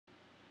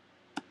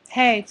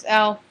Hey, it's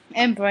Al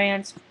and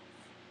Brand.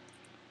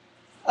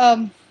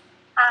 Hi.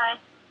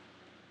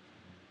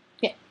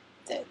 Yeah,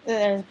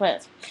 there's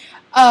Brand.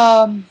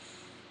 Um,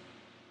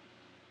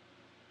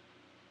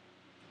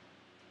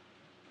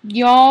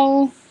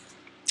 y'all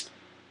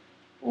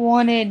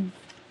wanted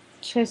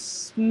to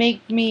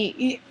make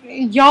me.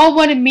 Y'all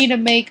wanted me to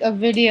make a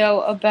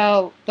video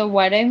about the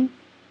wedding,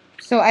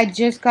 so I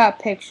just got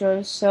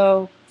pictures.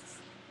 So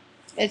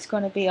it's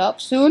gonna be up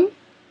soon.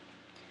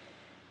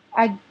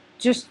 I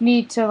just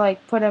need to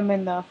like put them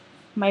in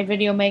my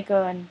video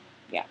maker and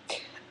yeah.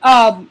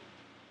 Um,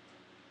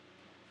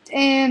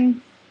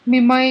 and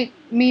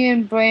me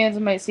and Brand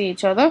might see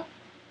each other.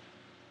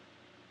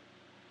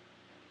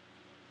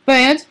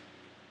 Brand.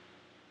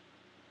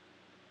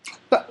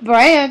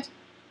 Brand,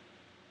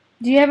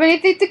 do you have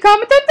anything to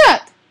comment on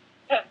that?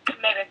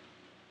 Maybe.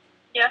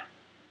 Yeah.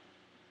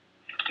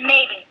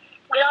 Maybe.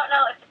 We don't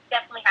know if it's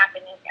definitely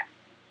happening yet.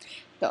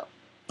 No.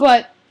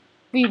 But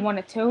we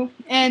wanted to.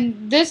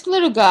 And this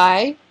little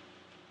guy,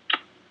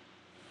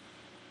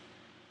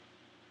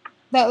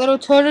 that little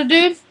turtle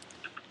dude,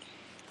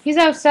 he's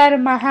outside of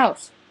my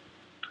house.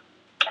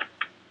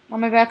 On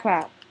my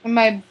background. In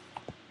my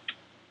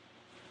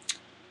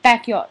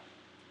backyard.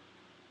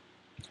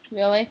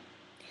 Really?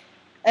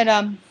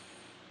 And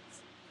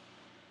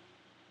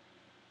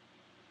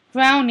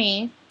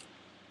Brownie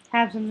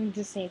has something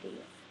to say to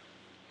you.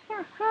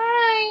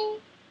 Hi.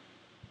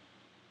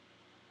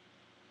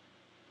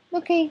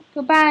 Okay,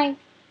 goodbye.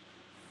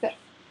 That,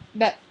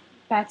 that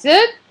that's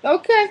it?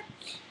 Okay.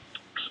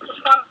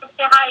 Just wanted to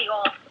say hi to you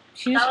all.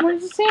 She That just was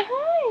wanted to say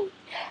hi.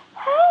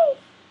 Hi.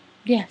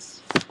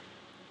 Yes.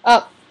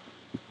 Oh,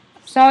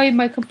 sorry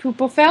my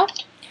computer fell.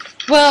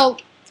 Well,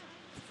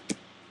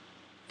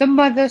 the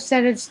mother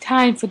said it's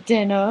time for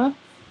dinner.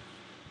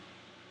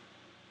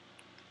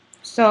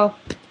 So,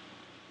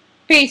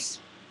 peace.